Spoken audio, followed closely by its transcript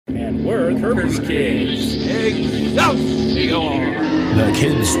And we're Kerber's Kids. Excelsior! The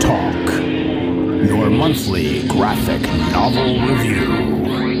Kids Talk, your monthly graphic novel review.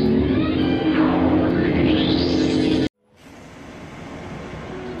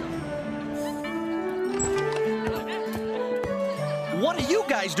 What are you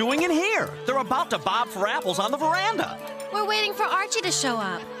guys doing in here? They're about to bob for apples on the veranda. We're waiting for Archie to show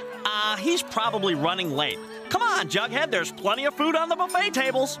up. He's probably running late. Come on, Jughead, there's plenty of food on the buffet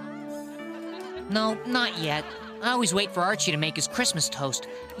tables. No, not yet. I always wait for Archie to make his Christmas toast.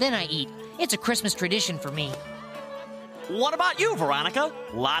 Then I eat. It's a Christmas tradition for me. What about you, Veronica?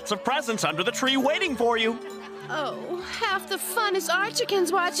 Lots of presents under the tree waiting for you. Oh, half the fun is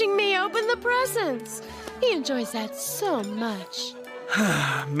Archikins watching me open the presents. He enjoys that so much.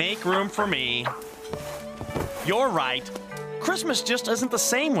 Make room for me. You're right. Christmas just isn't the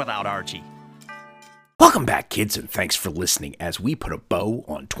same without Archie. Welcome back, kids, and thanks for listening as we put a bow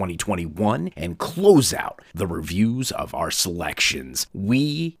on 2021 and close out the reviews of our selections.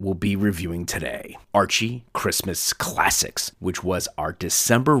 We will be reviewing today Archie Christmas Classics, which was our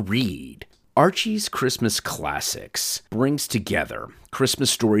December read. Archie's Christmas Classics brings together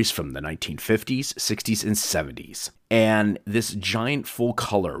Christmas stories from the 1950s, 60s, and 70s. And this giant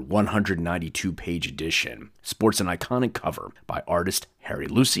full-color 192-page edition sports an iconic cover by artist Harry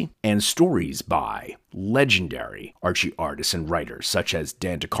Lucy and stories by legendary Archie artists and writers such as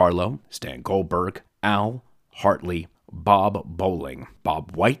Dan DeCarlo, Stan Goldberg, Al Hartley, Bob Bowling,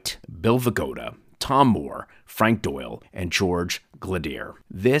 Bob White, Bill Vigoda, Tom Moore, Frank Doyle, and George Gladier.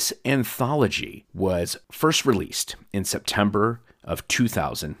 This anthology was first released in September of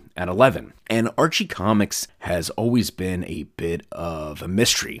 2011. And Archie Comics has always been a bit of a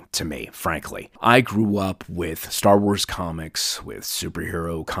mystery to me, frankly. I grew up with Star Wars comics, with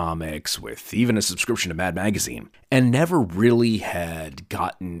superhero comics, with even a subscription to Mad Magazine, and never really had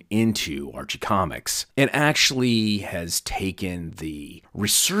gotten into Archie Comics. It actually has taken the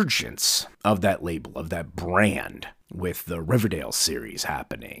resurgence of that label, of that brand, with the Riverdale series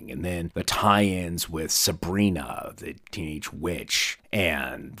happening, and then the tie-ins with Sabrina, the Teenage Witch,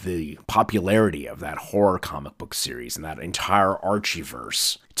 and the popularity of that horror comic book series and that entire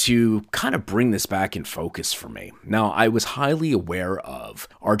Archieverse to kind of bring this back in focus for me. Now, I was highly aware of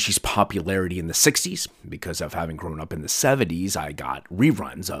Archie's popularity in the 60s because of having grown up in the 70s. I got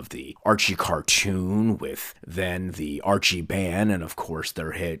reruns of the Archie cartoon with then the Archie band and, of course,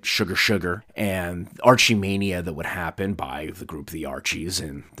 their hit Sugar Sugar and Archie Mania that would happen by the group The Archies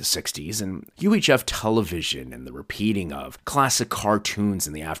in the 60s, and UHF television and the repeating of classic cartoons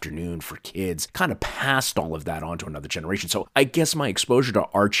in the afternoon for kids kind of passed all of that on to another generation. So I guess my exposure to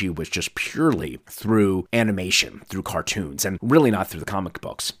Archie was just purely through animation, through cartoons, and really not through the comic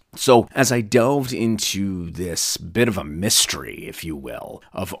books. So as I delved into this bit of a mystery, if you will,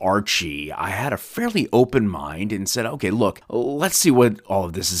 of Archie, I had a fairly open mind and said, okay, look, let's see what all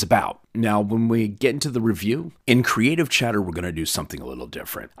of this is about. Now, when we get into the review, in Creative Chatter, we're going to do something a little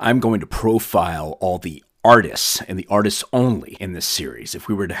different. I'm going to profile all the artists and the artists only in this series. If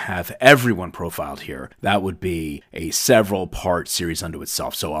we were to have everyone profiled here, that would be a several part series unto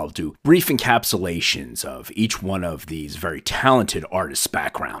itself. So I'll do brief encapsulations of each one of these very talented artists'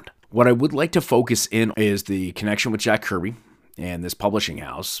 background. What I would like to focus in is the connection with Jack Kirby and this publishing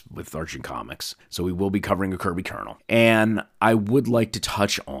house with Archie Comics. So we will be covering a Kirby Kernel. And I would like to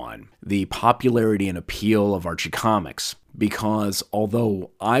touch on the popularity and appeal of Archie Comics, because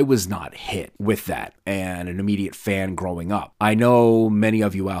although I was not hit with that and an immediate fan growing up, I know many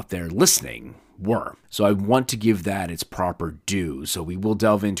of you out there listening were. So I want to give that its proper due. So we will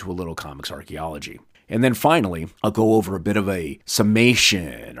delve into a little comics archaeology. And then finally, I'll go over a bit of a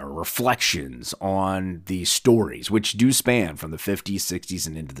summation or reflections on these stories, which do span from the 50s, 60s,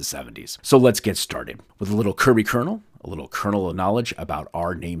 and into the 70s. So let's get started with a little Kirby Kernel, a little kernel of knowledge about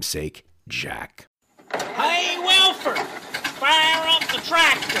our namesake, Jack. Hey, Wilford, fire up the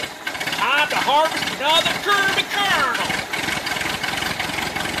tractor. Time to harvest another Kirby Kernel.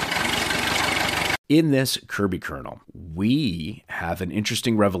 In this Kirby Kernel, we have an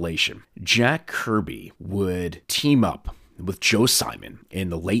interesting revelation. Jack Kirby would team up with Joe Simon in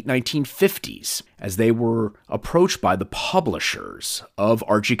the late 1950s as they were approached by the publishers of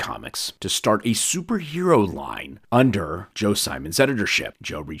Archie Comics to start a superhero line under Joe Simon's editorship.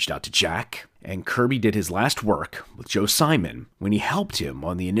 Joe reached out to Jack, and Kirby did his last work with Joe Simon when he helped him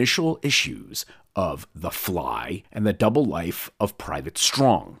on the initial issues of The Fly and The Double Life of Private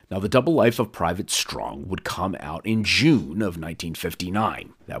Strong. Now, The Double Life of Private Strong would come out in June of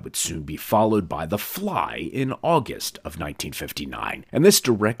 1959. That would soon be followed by The Fly in August of 1959. And this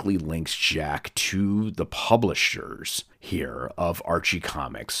directly links Jack to the publishers here of Archie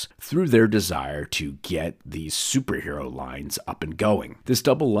Comics through their desire to get these superhero lines up and going. This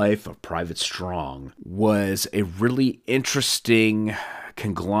double life of Private Strong was a really interesting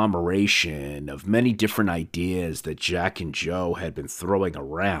conglomeration of many different ideas that Jack and Joe had been throwing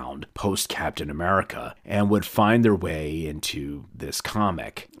around post Captain America and would find their way into this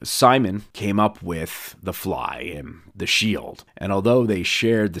comic. Simon came up with the Fly and the Shield, and although they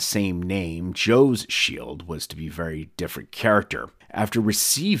shared the same name, Joe's Shield was to be a very different character. After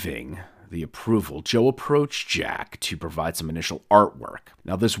receiving the approval, Joe approached Jack to provide some initial artwork.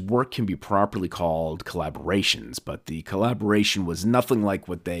 Now, this work can be properly called collaborations, but the collaboration was nothing like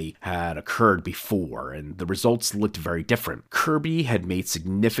what they had occurred before, and the results looked very different. Kirby had made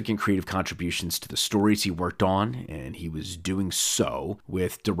significant creative contributions to the stories he worked on, and he was doing so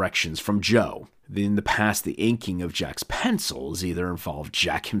with directions from Joe. In the past, the inking of Jack's pencils either involved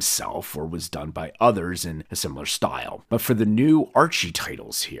Jack himself or was done by others in a similar style. But for the new Archie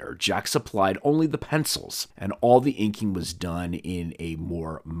titles here, Jack supplied only the pencils, and all the inking was done in a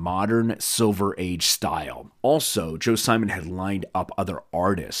more modern Silver Age style. Also, Joe Simon had lined up other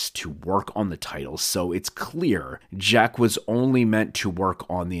artists to work on the titles, so it's clear Jack was only meant to work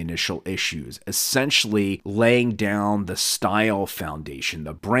on the initial issues, essentially laying down the style foundation,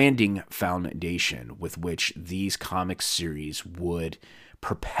 the branding foundation with which these comic series would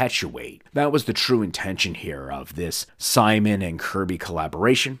perpetuate. That was the true intention here of this Simon and Kirby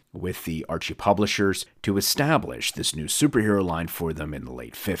collaboration with the Archie publishers to establish this new superhero line for them in the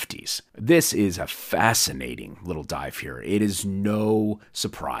late 50s. This is a fascinating little dive here. It is no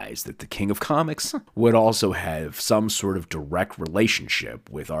surprise that the King of Comics would also have some sort of direct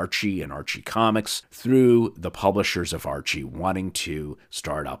relationship with Archie and Archie Comics through the publishers of Archie wanting to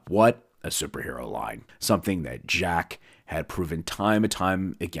start up what? A superhero line. Something that Jack had proven time and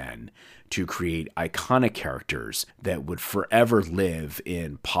time again to create iconic characters that would forever live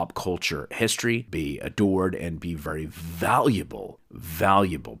in pop culture history, be adored, and be very valuable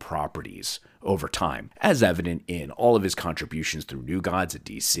properties over time, as evident in all of his contributions through New Gods at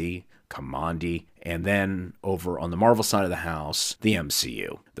DC, Kamandi, and then over on the Marvel side of the house, the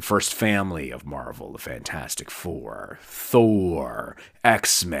MCU. The first family of Marvel, the Fantastic Four, Thor,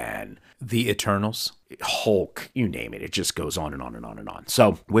 X-Men, the Eternals, Hulk, you name it. It just goes on and on and on and on.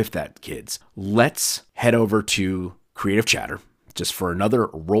 So with that, kids, let's head over to Creative Chatter just for another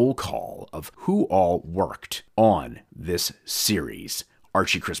roll call of who all worked on this series,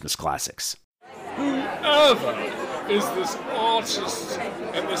 Archie Christmas Classics. Whoever is this artist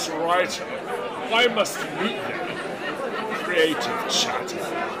and this writer, I must meet them. Creative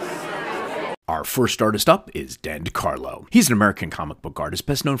Chatter. Our first artist up is Dan DeCarlo. He's an American comic book artist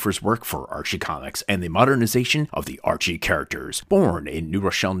best known for his work for Archie Comics and the modernization of the Archie characters. Born in New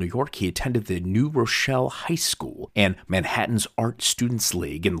Rochelle, New York, he attended the New Rochelle High School and Manhattan's Art Students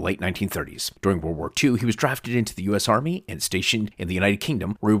League in the late 1930s. During World War II, he was drafted into the U.S. Army and stationed in the United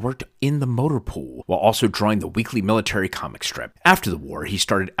Kingdom, where he worked in the motor pool while also drawing the weekly military comic strip. After the war, he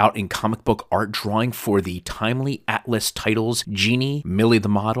started out in comic book art drawing for the timely Atlas titles Genie, Millie the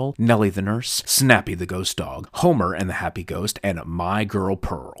Model, Nellie the Nurse, Snappy the Ghost Dog, Homer and the Happy Ghost, and My Girl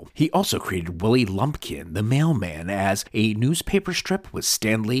Pearl. He also created Willie Lumpkin, the Mailman, as a newspaper strip with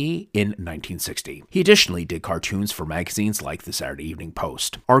Stan Lee in 1960. He additionally did cartoons for magazines like the Saturday Evening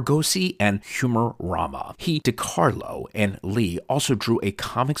Post, Argosy, and Humor-Rama. DeCarlo and Lee also drew a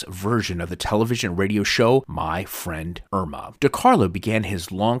comics version of the television radio show My Friend Irma. DeCarlo began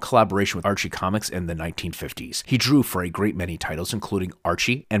his long collaboration with Archie Comics in the 1950s. He drew for a great many titles, including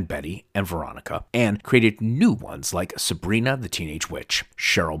Archie and Betty and Veronica, and created new ones like Sabrina the Teenage Witch,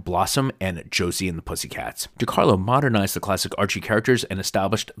 Cheryl Blossom, and Josie and the Pussycats. DeCarlo modernized the classic Archie characters and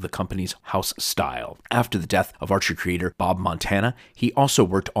established the company's house style. After the death of Archie creator Bob Montana, he also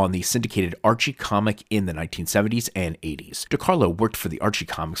worked on the syndicated Archie comic in the 1970s and 80s. DeCarlo worked for the Archie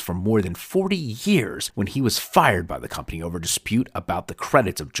comics for more than 40 years when he was fired by the company over a dispute about the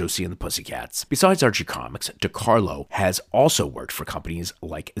credits of Josie and the Pussycats. Besides Archie Comics, DeCarlo has also worked for companies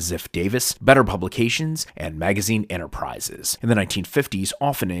like Ziff Davis, Better Publications, and Magazine Enterprises. In the 1950s,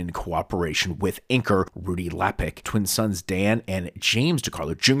 often in cooperation with inker Rudy Lappick, twin sons Dan and James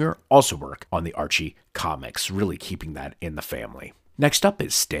DeCarlo Jr. also work on the Archie comics, really keeping that in the family. Next up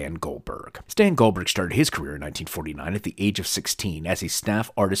is Stan Goldberg. Stan Goldberg started his career in 1949 at the age of 16 as a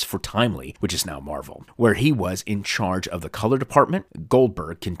staff artist for Timely, which is now Marvel, where he was in charge of the color department.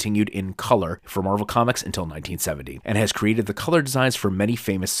 Goldberg continued in color for Marvel Comics until 1970 and has created the color designs for many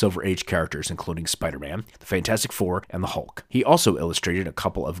famous Silver Age characters, including Spider-Man, the Fantastic Four, and the Hulk. He also illustrated a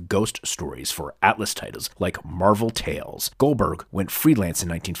couple of ghost stories for Atlas titles like Marvel Tales. Goldberg went freelance in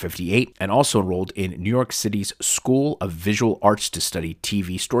 1958 and also enrolled in New York City's School of Visual Arts to study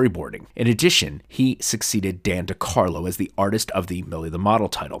TV storyboarding. In addition, he succeeded Dan DeCarlo as the artist of the Millie the Model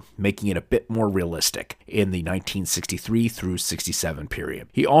title, making it a bit more realistic in the 1963 through 67 period.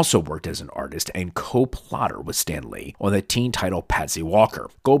 He also worked as an artist and co-plotter with Stan Lee on the teen title Patsy Walker.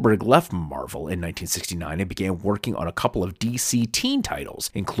 Goldberg left Marvel in 1969 and began working on a couple of DC teen titles,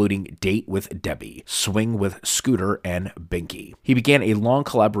 including Date with Debbie, Swing with Scooter, and Binky. He began a long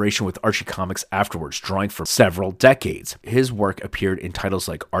collaboration with Archie Comics afterwards, drawing for several decades. His work appeared in titles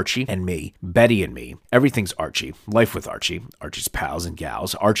like Archie and Me, Betty and Me, Everything's Archie, Life with Archie, Archie's Pals and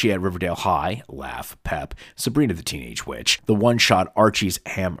Gals, Archie at Riverdale High, Laugh, Pep, Sabrina the Teenage Witch, the one-shot Archie's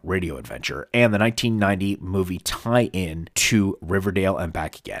Ham Radio Adventure, and the 1990 movie tie-in to Riverdale and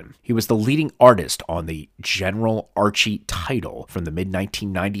Back Again. He was the leading artist on the General Archie title from the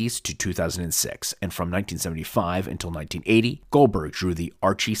mid-1990s to 2006, and from 1975 until 1980, Goldberg drew the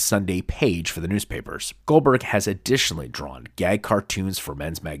Archie Sunday page for the newspapers. Goldberg has additionally drawn gag cartoons for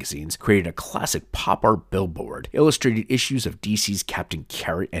men's magazines, created a classic pop art billboard, illustrated issues of DC's Captain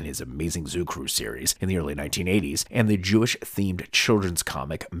Carrot and his Amazing Zoo Crew series in the early 1980s, and the Jewish-themed children's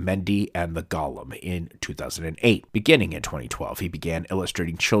comic Mendy and the Golem in 2008. Beginning in 2012, he began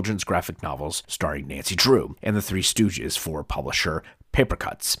illustrating children's graphic novels starring Nancy Drew and the Three Stooges for publisher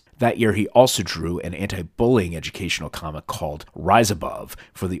Papercuts. That year, he also drew an anti-bullying educational comic called Rise Above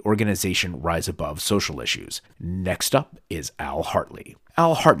for the organization Rise Above Social Issues. Next up is Al Hartley.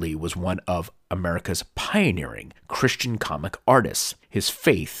 Al Hartley was one of America's pioneering Christian comic artists. His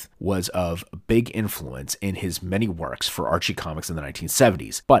faith was of big influence in his many works for Archie Comics in the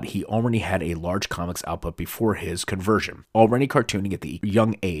 1970s, but he already had a large comics output before his conversion. Already cartooning at the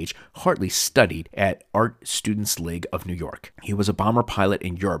young age, Hartley studied at Art Students League of New York. He was a bomber pilot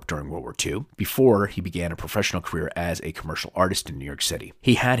in Europe during World War II, before he began a professional career as a commercial artist in New York City.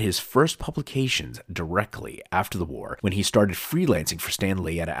 He had his first publications directly after the war when he started freelancing for Stan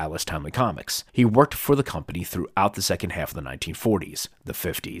Lee at Alice Timely Comics. He worked for the company throughout the second half of the 1940s, the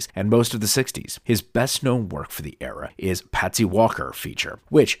 50s, and most of the 60s. His best-known work for the era is Patsy Walker feature,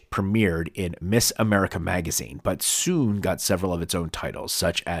 which premiered in Miss America magazine, but soon got several of its own titles,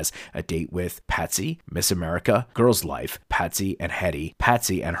 such as A Date with Patsy, Miss America, Girl's Life, Patsy and Hetty,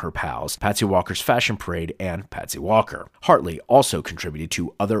 Patsy and Her Pals, Patsy Walker's Fashion Parade, and Patsy Walker. Hartley also contributed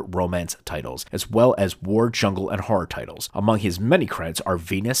to other romance titles, as well as war, jungle, and horror titles. Among his many credits are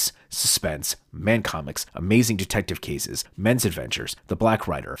Venus, Suspense, Man Comics, Amazing Detective Cases, Men's Adventures, The Black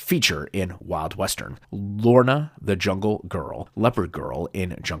Rider, feature in Wild Western, Lorna the Jungle Girl, Leopard Girl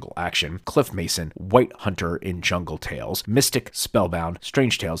in Jungle Action, Cliff Mason, White Hunter in Jungle Tales, Mystic, Spellbound,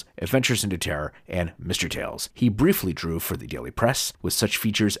 Strange Tales, Adventures into Terror, and Mystery Tales. He briefly drew for the Daily Press, with such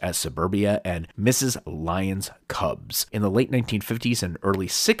features as Suburbia and Mrs. Lyon's Cubs. In the late 1950s and early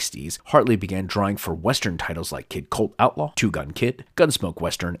 60s, Hartley began drawing for Western titles like Kid Colt Outlaw, Two Gun Kid, Gunsmoke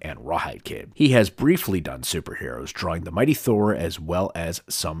Western, and Rawhide Kid. He has briefly done superheroes, drawing The Mighty Thor as well as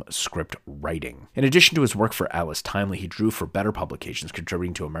some script writing. In addition to his work for Alice Timely, he drew for better publications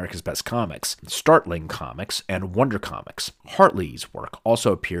contributing to America's Best Comics, Startling Comics, and Wonder Comics. Hartley's work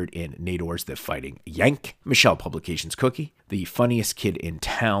also appeared in Nador's The Fighting Yank, Michelle Publications Cookie, The Funniest Kid in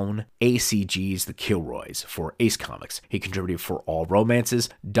Town, ACG's The Kilroys for Ace Comics. He contributed for All Romances,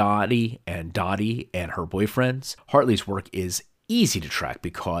 Dottie and Her Boyfriends. Hartley's work is easy to track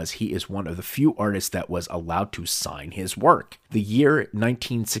because he is one of the few artists that was allowed to sign his work. The year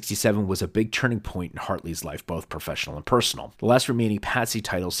 1967 was a big turning point in Hartley's life, both professional and personal. The last remaining Patsy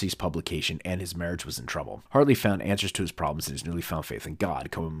title ceased publication and his marriage was in trouble. Hartley found answers to his problems in his newly found faith in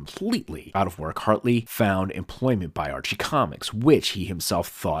God. Completely out of work, Hartley found employment by Archie Comics, which he himself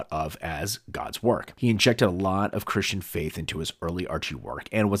thought of as God's work. He injected a lot of Christian faith into his early Archie work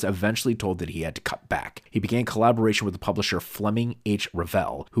and was eventually told that he had to cut back. He began collaboration with the publisher Fleming H.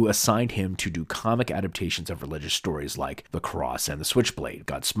 Revell, who assigned him to do comic adaptations of religious stories like The Bros. And the Switchblade,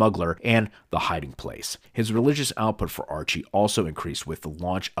 God Smuggler, and The Hiding Place. His religious output for Archie also increased with the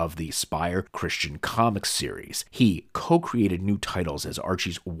launch of the Spire Christian Comics series. He co-created new titles as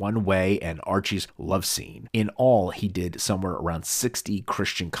Archie's One Way and Archie's Love Scene. In all, he did somewhere around 60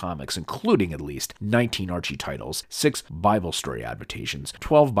 Christian comics, including at least 19 Archie titles, 6 Bible story adaptations,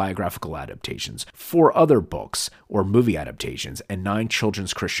 12 biographical adaptations, 4 other books or movie adaptations, and 9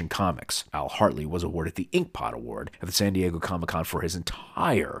 children's Christian comics. Al Hartley was awarded the Inkpot Award at the San Diego Comic-Con for his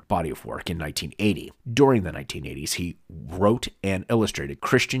entire body of work in 1980. During the 1980s, he wrote and illustrated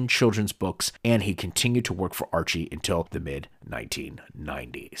Christian children's books, and he continued to work for Archie until the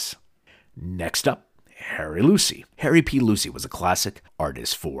mid-1990s. Next up, Harry Lucy. Harry P. Lucy was a classic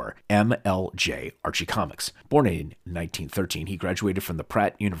artist for MLJ Archie Comics. Born in 1913, he graduated from the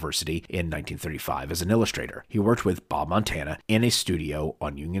Pratt University in 1935 as an illustrator. He worked with Bob Montana in a studio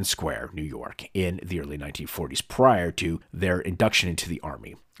on Union Square, New York, in the early 1940s prior to their induction into the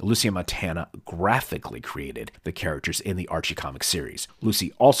Army. Lucy and Montana graphically created the characters in the Archie Comics series.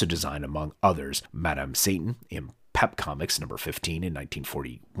 Lucy also designed, among others, Madame Satan in Pep Comics number 15 in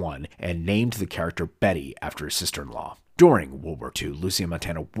 1941, and named the character Betty after his sister-in-law. During World War II, Lucy and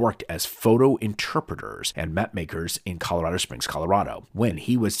Montana worked as photo interpreters and map makers in Colorado Springs, Colorado. When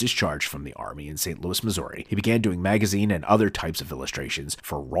he was discharged from the Army in St. Louis, Missouri, he began doing magazine and other types of illustrations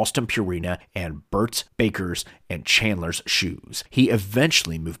for Ralston Purina and Burt's Bakers and Chandler's Shoes. He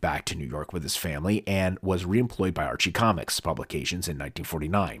eventually moved back to New York with his family and was reemployed by Archie Comics publications in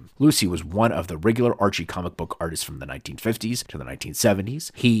 1949. Lucy was one of the regular Archie comic book artists from the 1950s to the 1970s.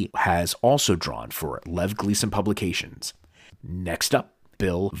 He has also drawn for Lev Gleason Publications. Next up,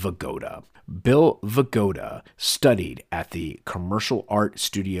 Bill Vigoda. Bill Vigoda studied at the Commercial Art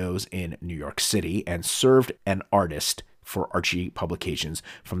Studios in New York City and served an artist for Archie Publications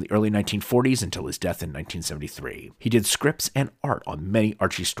from the early 1940s until his death in 1973. He did scripts and art on many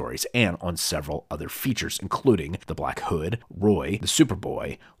Archie stories and on several other features, including The Black Hood, Roy, The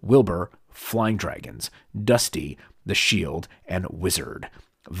Superboy, Wilbur, Flying Dragons, Dusty, The Shield, and Wizard.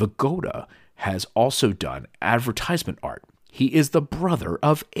 Vigoda has also done advertisement art. He is the brother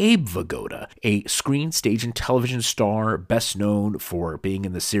of Abe Vigoda, a screen, stage, and television star best known for being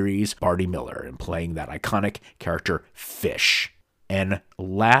in the series Barney Miller and playing that iconic character Fish. And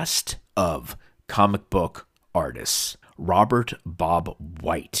last of comic book artists, Robert Bob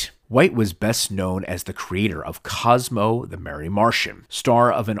White. White was best known as the creator of Cosmo the Merry Martian,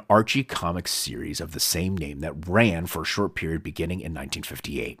 star of an Archie Comics series of the same name that ran for a short period beginning in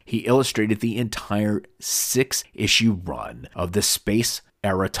 1958. He illustrated the entire 6-issue run of the Space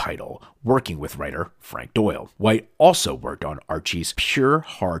Era title, working with writer Frank Doyle. White also worked on Archie's Pure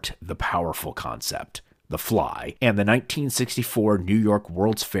Heart the Powerful concept, The Fly, and the 1964 New York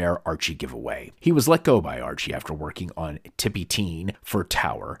World's Fair Archie giveaway. He was let go by Archie after working on Tippy Teen for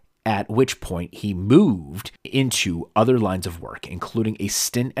Tower, at which point he moved into other lines of work, including a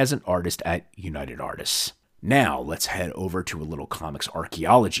stint as an artist at United Artists. Now let's head over to a little comics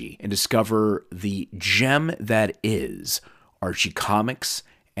archaeology and discover the gem that is Archie Comics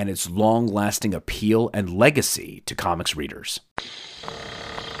and its long-lasting appeal and legacy to comics readers.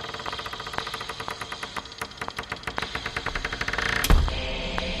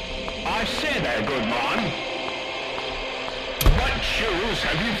 I say there, good man. What shoes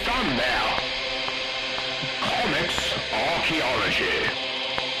have you found there? Comics archaeology.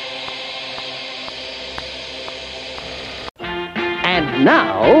 And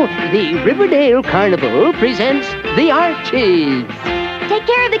now, the Riverdale Carnival presents the Archies. Take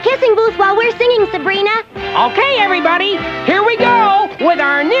care of the kissing booth while we're singing, Sabrina. Okay, everybody, here we go with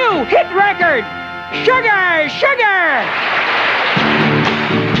our new hit record, Sugar, Sugar!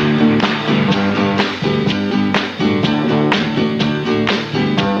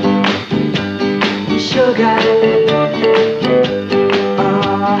 Sugar,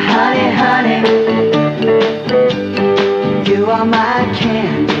 oh honey, honey, you are my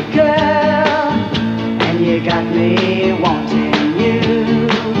candy girl, and you got me wanting you,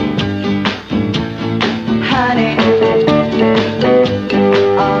 honey,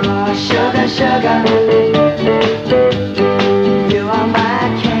 oh sugar, sugar, you are my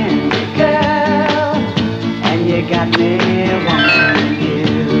candy girl, and you got me wanting you.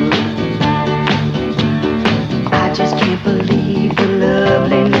 I just can't believe the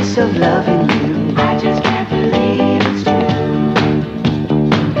loveliness of loving you. I just can't believe it's true.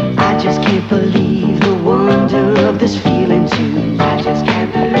 I just can't believe the wonder of this feeling too. I just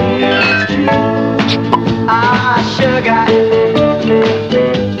can't believe it's true. Ah, sugar.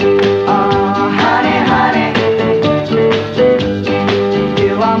 Oh, honey, honey.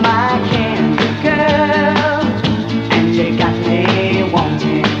 You are my candy girl, and you got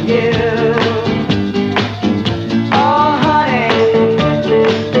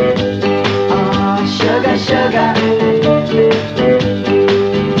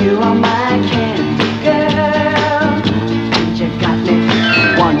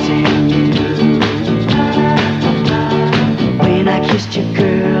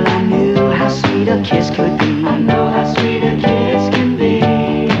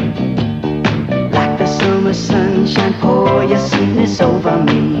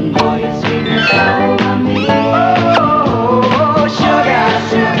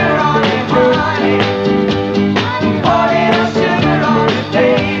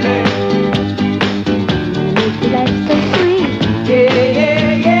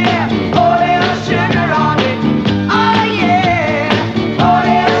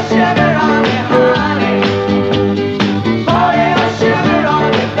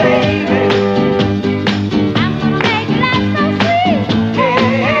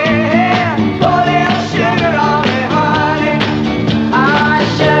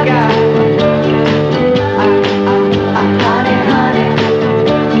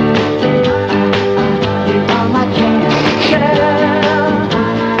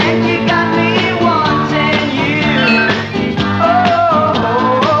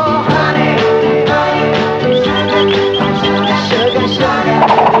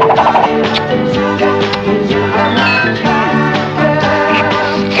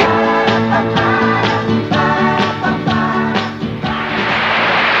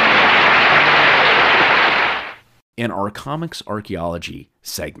our comics archaeology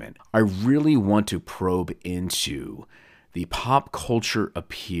segment, I really want to probe into the pop culture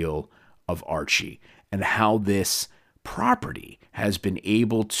appeal of Archie and how this property has been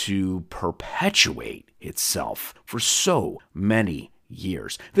able to perpetuate itself for so many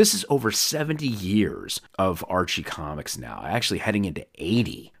years. This is over 70 years of Archie comics now, actually heading into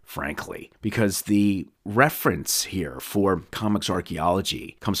 80, frankly, because the reference here for comics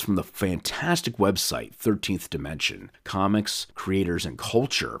archaeology comes from the fantastic website 13th Dimension, Comics, Creators, and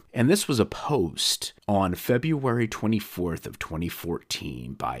Culture. And this was a post on February 24th of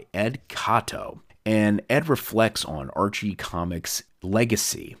 2014 by Ed Cato. And Ed reflects on Archie Comics'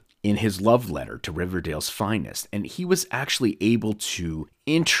 legacy in his love letter to Riverdale's finest. And he was actually able to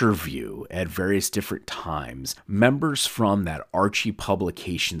interview at various different times members from that Archie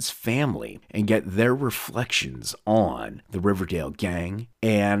Publications family and get their reflections on the Riverdale gang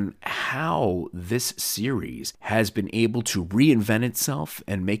and how this series has been able to reinvent itself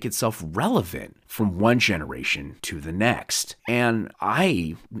and make itself relevant from one generation to the next. And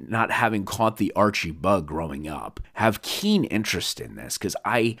I, not having caught the Archie bug growing up, have keen interest in this because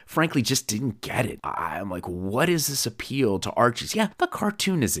I frankly just didn't get it. I'm like, what is this appeal to Archie's? Yeah, the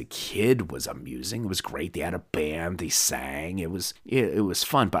cartoon as a kid was amusing. It was great. They had a band, they sang. It was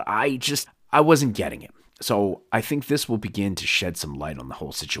fun, but I wasn't getting it. So I think this will begin to shed some light on the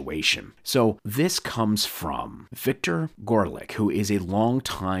whole situation. So this comes from Victor Gorelick, who is a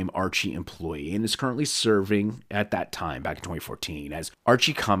longtime Archie employee and is currently serving at that time, back in 2014, as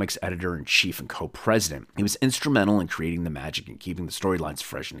Archie Comics editor-in-chief and co-president. He was instrumental in creating the magic and keeping the storylines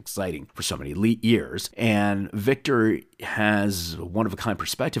fresh and exciting for so many years. And Victor has a one-of-a-kind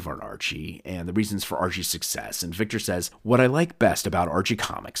perspective on Archie and the reasons for Archie's success. And Victor says, "What I like best about Archie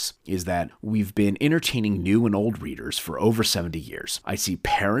Comics is that we've been entertaining new and old readers for over 70 years. I see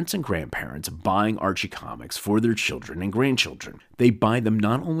parents and grandparents buying Archie comics for their children and grandchildren. They buy them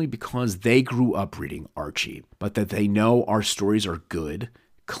not only because they grew up reading Archie, but that they know our stories are good,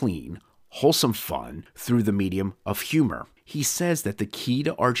 clean, wholesome fun through the medium of humor." He says that the key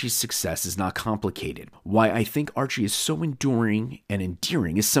to Archie's success is not complicated. Why I think Archie is so enduring and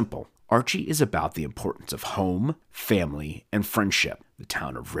endearing is simple. Archie is about the importance of home, family, and friendship. The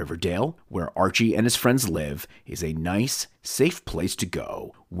town of Riverdale, where Archie and his friends live, is a nice, safe place to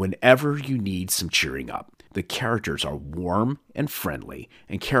go whenever you need some cheering up. The characters are warm and friendly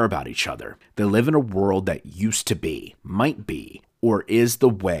and care about each other. They live in a world that used to be, might be, or is the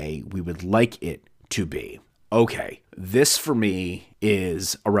way we would like it to be. Okay, this for me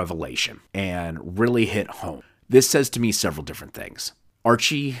is a revelation and really hit home. This says to me several different things.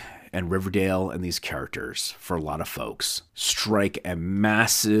 Archie and Riverdale and these characters, for a lot of folks, strike a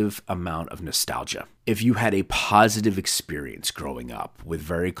massive amount of nostalgia. If you had a positive experience growing up with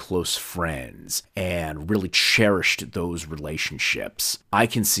very close friends and really cherished those relationships, I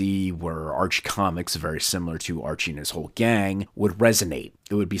can see where Archie Comics, very similar to Archie and his whole gang, would resonate.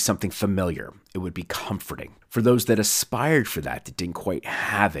 It would be something familiar. It would be comforting. For those that aspired for that didn't quite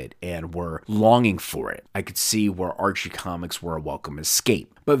have it and were longing for it, I could see where Archie Comics were a welcome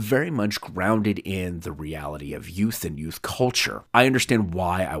escape, but very much grounded in the reality of youth and youth culture. I understand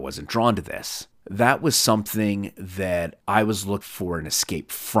why I wasn't drawn to this. That was something that I was looking for an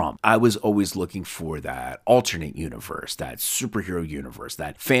escape from. I was always looking for that alternate universe, that superhero universe,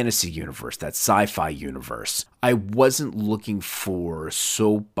 that fantasy universe, that sci-fi universe. I wasn't looking for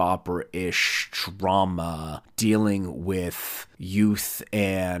soap opera-ish drama dealing with youth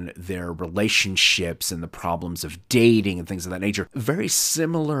and their relationships and the problems of dating and things of that nature. Very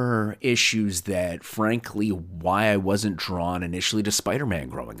similar issues that, frankly, why I wasn't drawn initially to Spider-Man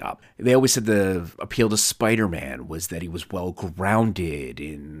growing up. They always said the appeal to Spider-Man was that he was well grounded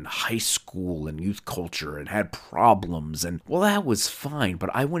in high school and youth culture and had problems. And, well, that was fine, but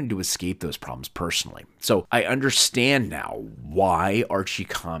I wanted to escape those problems personally. So I understand now why Archie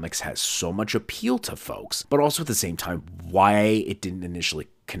Comics has so much appeal to folks, but also at the same time, why it didn't initially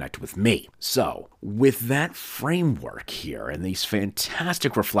connect with me. So, with that framework here and these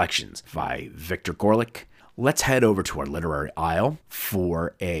fantastic reflections by Victor Gorelick, let's head over to our literary aisle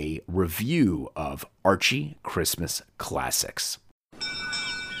for a review of Archie Christmas Classics.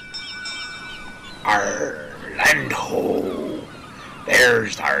 Land ho!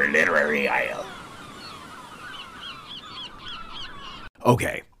 There's our literary aisle.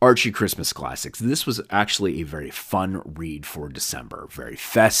 Okay, Archie Christmas Classics. This was actually a very fun read for December, very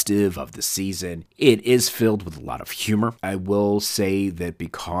festive of the season. It is filled with a lot of humor. I will say that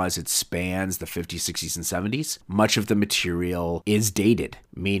because it spans the 50s, 60s, and 70s, much of the material is dated,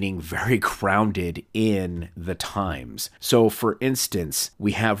 meaning very grounded in the times. So, for instance,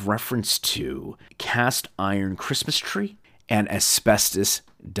 we have reference to cast iron Christmas tree and asbestos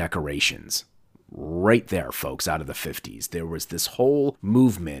decorations. Right there, folks, out of the 50s. There was this whole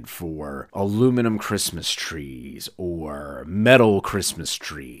movement for aluminum Christmas trees or metal Christmas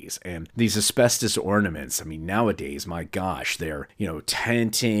trees and these asbestos ornaments. I mean, nowadays, my gosh, they're,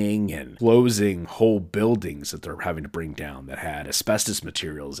 tenting and closing whole buildings that they're having to bring down that had asbestos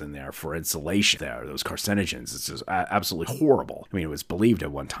materials in there for insulation. There, those carcinogens. It's just absolutely horrible. I mean, it was believed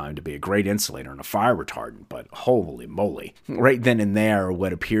at one time to be a great insulator and a fire retardant, but holy moly. Right then and there,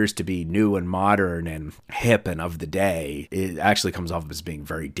 what appears to be new and modern and hip and of the day, it actually comes off as being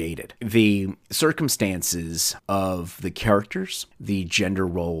very dated. The circumstances of the characters, the gender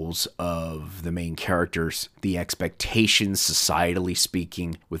roles of the main characters, the expectations, societally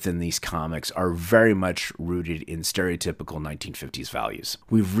speaking, within these comics are very much rooted in stereotypical 1950s values.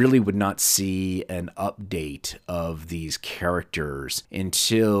 We really would not see an update of these characters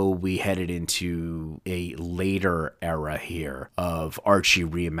until we headed into a later era here of Archie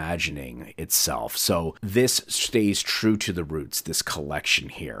reimagining itself. So this stays true to the roots, this collection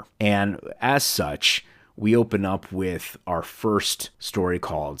here. And as such, we open up with our first story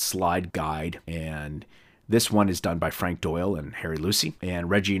called Slide Guide, and this one is done by Frank Doyle and Harry Lucy, and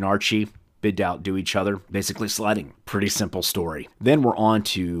Reggie and Archie bid to outdo each other, basically sledding. Pretty simple story. Then we're on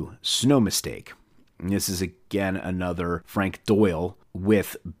to Snow Mistake. And this is again another Frank Doyle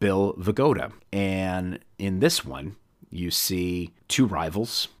with Bill Vigoda. And in this one, you see two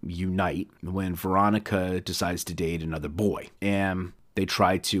rivals unite when Veronica decides to date another boy. And they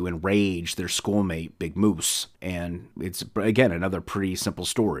try to enrage their schoolmate, Big Moose. And it's, again, another pretty simple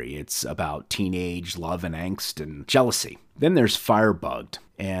story. It's about teenage love and angst and jealousy. Then there's Firebugged.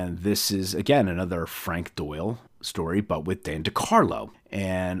 And this is, again, another Frank Doyle story, but with Dan DeCarlo.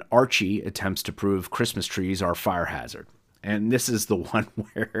 And Archie attempts to prove Christmas trees are a fire hazard. And this is the one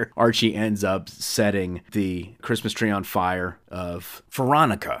where Archie ends up setting the Christmas tree on fire of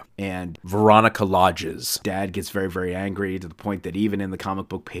Veronica. And Veronica lodges. Dad gets very, very angry to the point that even in the comic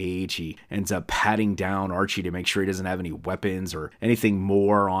book page, he ends up patting down Archie to make sure he doesn't have any weapons or anything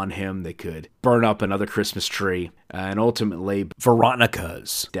more on him that could burn up another Christmas tree. And ultimately,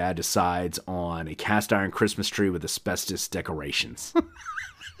 Veronica's dad decides on a cast iron Christmas tree with asbestos decorations.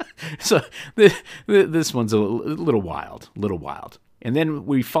 So this one's a little wild. And then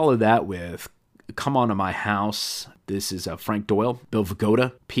we follow that with Come On to My House. This is a Frank Doyle, Bill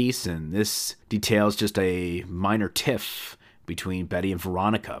Vigoda piece, and this details just a minor tiff between Betty and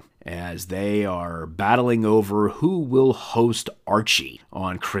Veronica as they are battling over who will host Archie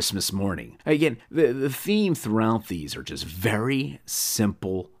on Christmas morning. Again, the theme throughout these are just very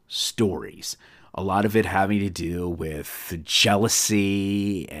simple stories. A lot of it having to do with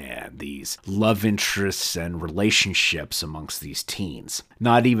jealousy and these love interests and relationships amongst these teens.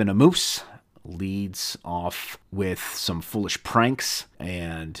 Not Even a Moose leads off with some foolish pranks,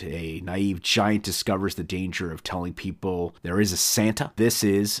 and a naive giant discovers the danger of telling people there is a Santa. This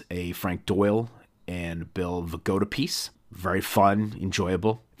is a Frank Doyle and Bill Vigoda piece. Very fun,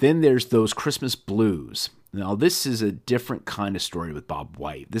 enjoyable. Then there's Those Christmas Blues. Now, this is a different kind of story with Bob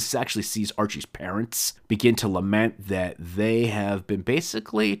White. This actually sees Archie's parents begin to lament that they have been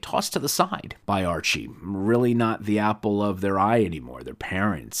basically tossed to the side by Archie. Really not the apple of their eye anymore, their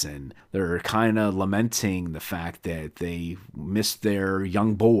parents. And they're kind of lamenting the fact that they missed their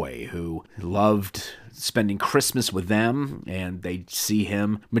young boy who loved spending Christmas with them, and they see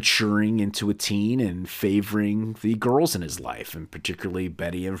him maturing into a teen and favoring the girls in his life, and particularly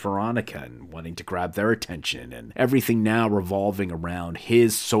Betty and Veronica, and wanting to grab their attention, and everything now revolving around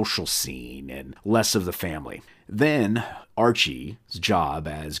his social scene and less of the family. Then Archie's job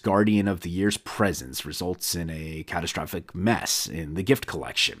as guardian of the year's presents results in a catastrophic mess in the gift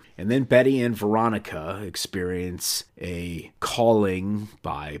collection. And then Betty and Veronica experience a calling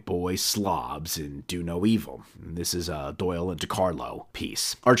by boy slobs and do no evil. And this is a Doyle and DeCarlo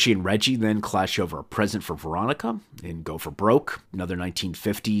piece. Archie and Reggie then clash over a present for Veronica in Go for Broke, another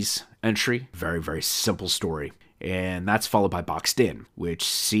 1950s entry. Very, very simple story. And that's followed by Boxed In, which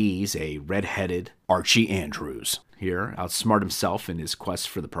sees a red-headed Archie Andrews here outsmart himself in his quest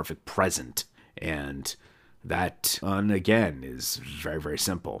for the perfect present. And that one, again, is very, very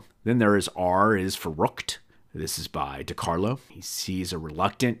simple. Then there is R is for Rooked. This is by DeCarlo. He sees a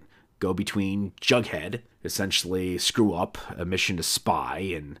reluctant go-between Jughead, essentially screw up a mission to spy,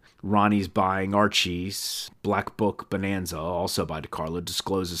 and Ronnie's buying Archie's Black Book Bonanza, also by DeCarlo,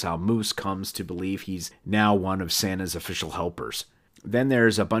 discloses how Moose comes to believe he's now one of Santa's official helpers. Then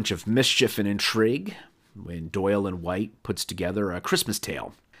there's a bunch of mischief and intrigue when Doyle and White puts together A Christmas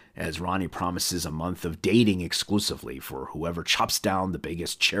Tale, as Ronnie promises a month of dating exclusively for whoever chops down the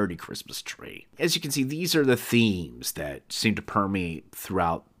biggest charity Christmas tree. As you can see, these are the themes that seem to permeate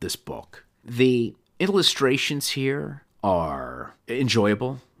throughout this book. The illustrations here are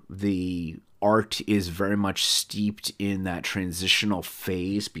enjoyable. The art is very much steeped in that transitional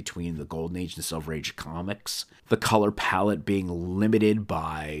phase between the Golden Age and Silver Age of comics. The color palette being limited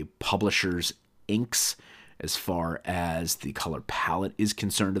by publishers' inks as far as the color palette is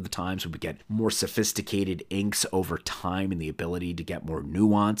concerned at the time, so we get more sophisticated inks over time and the ability to get more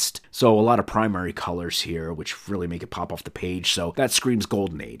nuanced. So a lot of primary colors here, which really make it pop off the page, so that screams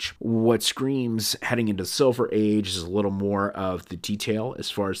Golden Age. What screams heading into Silver Age is a little more of the detail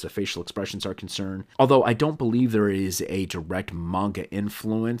as far as the facial expressions are concerned. Although I don't believe there is a direct manga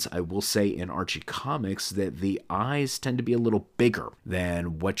influence, I will say in Archie comics that the eyes tend to be a little bigger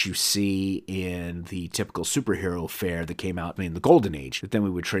than what you see in the typical superhero fare that came out in the Golden Age that then we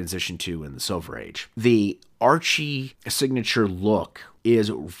would transition to in the Silver Age. The Archie signature look is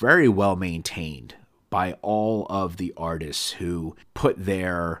very well maintained by all of the artists who put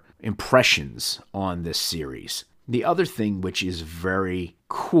their impressions on this series. The other thing which is very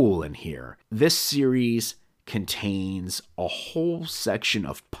cool in here, this series contains a whole section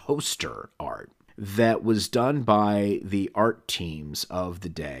of poster art that was done by the art teams of the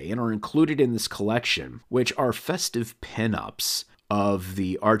day and are included in this collection, which are festive pinups of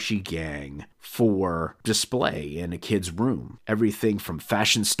the Archie gang for display in a kid's room. Everything from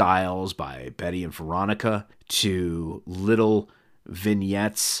fashion styles by Betty and Veronica to little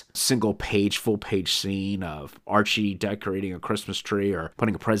vignettes, single page, full page scene of Archie decorating a Christmas tree or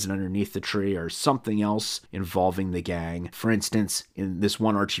putting a present underneath the tree or something else involving the gang. For instance, in this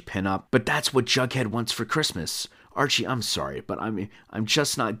one Archie pinup, but that's what Jughead wants for Christmas. Archie, I'm sorry, but I'm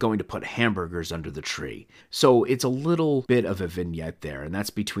just not going to put hamburgers under the tree. So it's a little bit of a vignette there, and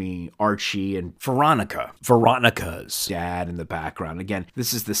that's between Archie and Veronica. Veronica's dad in the background. Again,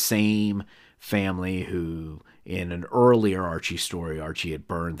 this is the same family who, in an earlier Archie story, Archie had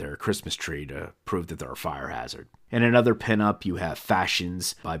burned their Christmas tree to prove that they're a fire hazard. In another pinup, you have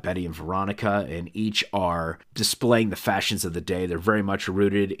fashions by Betty and Veronica, and each are displaying the fashions of the day. They're very much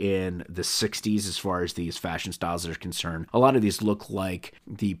rooted in the 60s as far as these fashion styles are concerned. A lot of these look like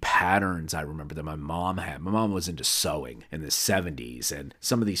the patterns I remember that my mom had. My mom was into sewing in the 70s, and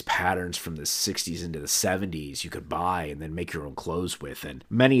some of these patterns from the 60s into the 70s you could buy and then make your own clothes with, and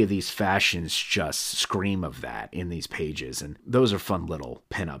many of these fashions just scream of that in these pages, and those are fun little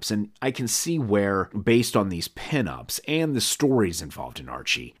pinups. And I can see where, based on these pinups and the stories involved in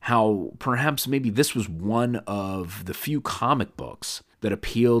Archie, how perhaps maybe this was one of the few comic books that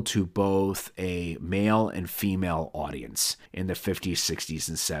appealed to both a male and female audience in the 50s, 60s,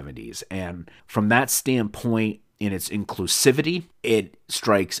 and 70s. And from that standpoint, in its inclusivity, it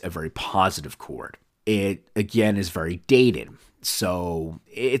strikes a very positive chord. It, again, is very dated. So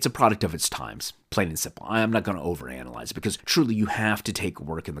it's a product of its times, plain and simple. I'm not going to overanalyze it because truly you have to take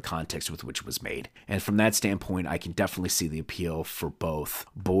work in the context with which it was made. And from that standpoint, I can definitely see the appeal for both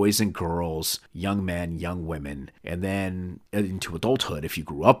boys and girls, young men, young women, and then into adulthood, if you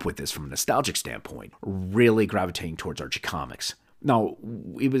grew up with this from a nostalgic standpoint, really gravitating towards Archie comics. Now,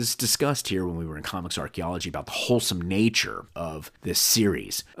 it was discussed here when we were in comics archaeology about the wholesome nature of this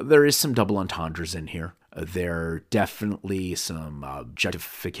series. There is some double entendres in here. There are definitely some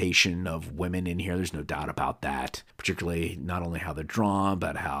objectification of women in here. There's no doubt about that. Particularly not only how they're drawn,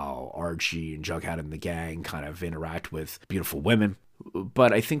 but how Archie and Jughead and the gang kind of interact with beautiful women.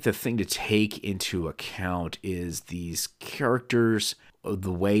 But I think the thing to take into account is these characters,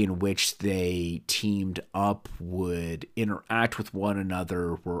 the way in which they teamed up, would interact with one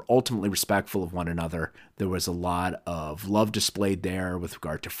another, were ultimately respectful of one another. There was a lot of love displayed there with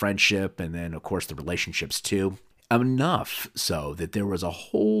regard to friendship, and then, of course, the relationships too. Enough so that there was a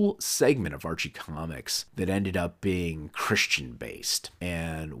whole segment of Archie comics that ended up being Christian-based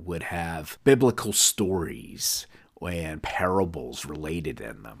and would have biblical stories and parables related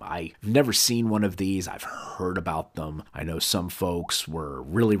in them. I've never seen one of these. I've heard about them. I know some folks were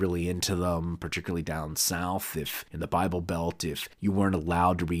really, really into them, particularly down south. If in the Bible Belt, if you weren't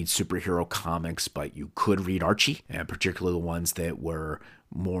allowed to read superhero comics, but you could read Archie, and particularly the ones that were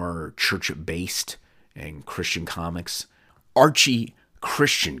more church-based and Christian comics. Archie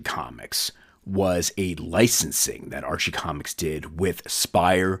Christian comics was a licensing that Archie Comics did with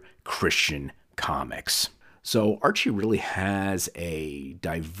Spire Christian Comics. So Archie really has a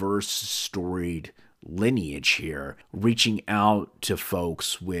diverse, storied lineage here, reaching out to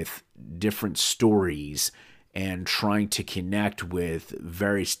folks with different stories and trying to connect with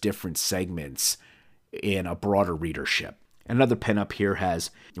various different segments in a broader readership. Another pinup here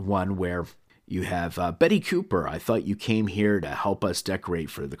has one where you have Betty Cooper. I thought you came here to help us decorate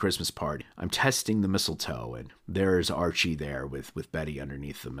for the Christmas party. I'm testing the mistletoe, and there's Archie there with Betty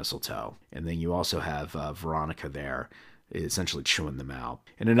underneath the mistletoe. And then you also have Veronica there, essentially chewing them out.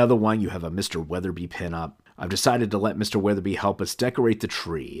 In another one, you have a Mr. Weatherby pinup. I've decided to let Mr. Weatherby help us decorate the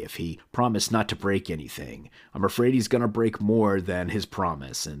tree if he promised not to break anything. I'm afraid he's going to break more than his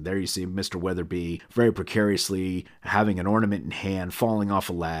promise. And there you see Mr. Weatherby very precariously having an ornament in hand, falling off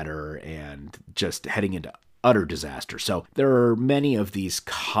a ladder, and just heading into utter disaster. So there are many of these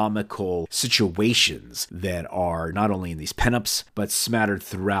comical situations that are not only in these pinups, but smattered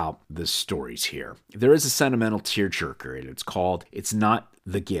throughout the stories here. There is a sentimental tearjerker, and it's called It's Not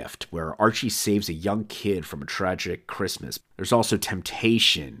the Gift, where Archie saves a young kid from a tragic Christmas. There's also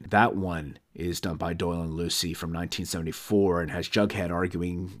Temptation. That one is done by Doyle and Lucy from 1974 and has Jughead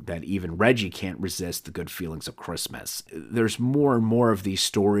arguing that even Reggie can't resist the good feelings of Christmas. There's more and more of these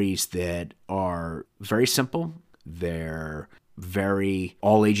stories that are very simple. They're very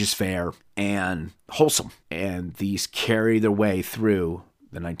all ages fair and wholesome, and these carry their way through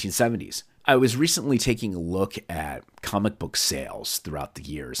the 1970s. I was recently taking a look at comic book sales throughout the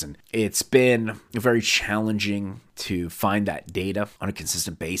years, and it's been very challenging to find that data on a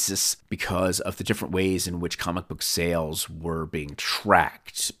consistent basis because of the different ways in which comic book sales were being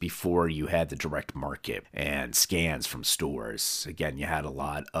tracked before you had the direct market and scans from stores. Again, you had a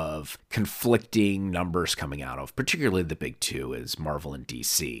lot of conflicting numbers coming out of, particularly the big two is Marvel and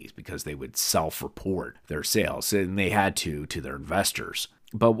DC, because they would self-report their sales, and they had to their investors.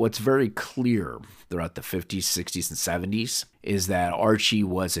 But what's very clear throughout the 50s, 60s, and 70s is that Archie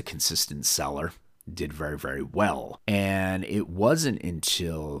was a consistent seller, did very, very well. And it wasn't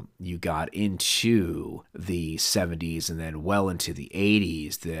until you got into the 70s and then well into the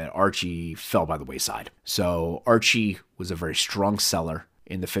 80s that Archie fell by the wayside. So Archie was a very strong seller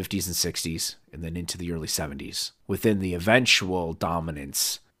in the 50s and 60s and then into the early 70s. Within the eventual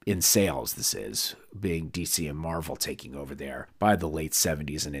dominance in sales, this is, being DC and Marvel taking over there by the late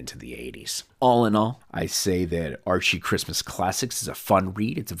 70s and into the 80s. All in all, I say that Archie Christmas Classics is a fun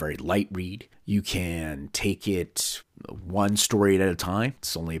read. It's a very light read. You can take it one story at a time.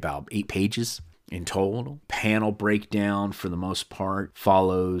 It's only about 8 pages in total. Panel breakdown, for the most part,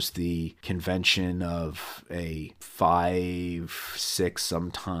 follows the convention of a 5, 6,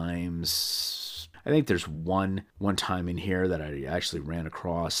 sometimes. I think there's one time in here that I actually ran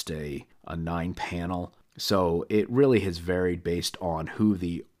across a 9 panel. So it really has varied based on who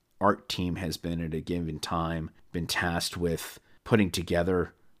the art team has been at a given time, been tasked with putting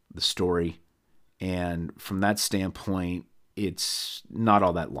together the story. And from that standpoint, it's not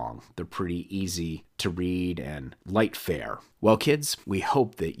all that long. They're pretty easy to read and light fare. Well, kids, we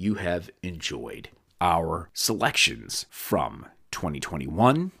hope that you have enjoyed our selections from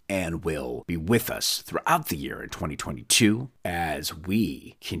 2021 and will be with us throughout the year in 2022 as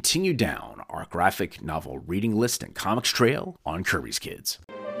we continue down our graphic novel reading list and comics trail on Kirby's Kids.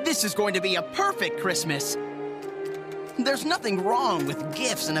 This is going to be a perfect Christmas. There's nothing wrong with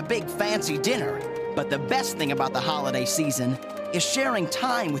gifts and a big fancy dinner, but the best thing about the holiday season is sharing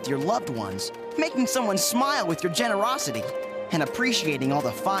time with your loved ones, making someone smile with your generosity, and appreciating all the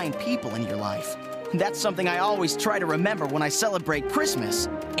fine people in your life. That's something I always try to remember when I celebrate Christmas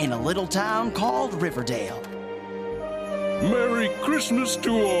in a little town called Riverdale. Merry Christmas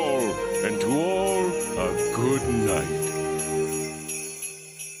to all, and to all a good night.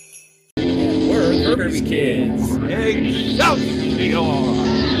 We're Kirby's Kids. Excelsior!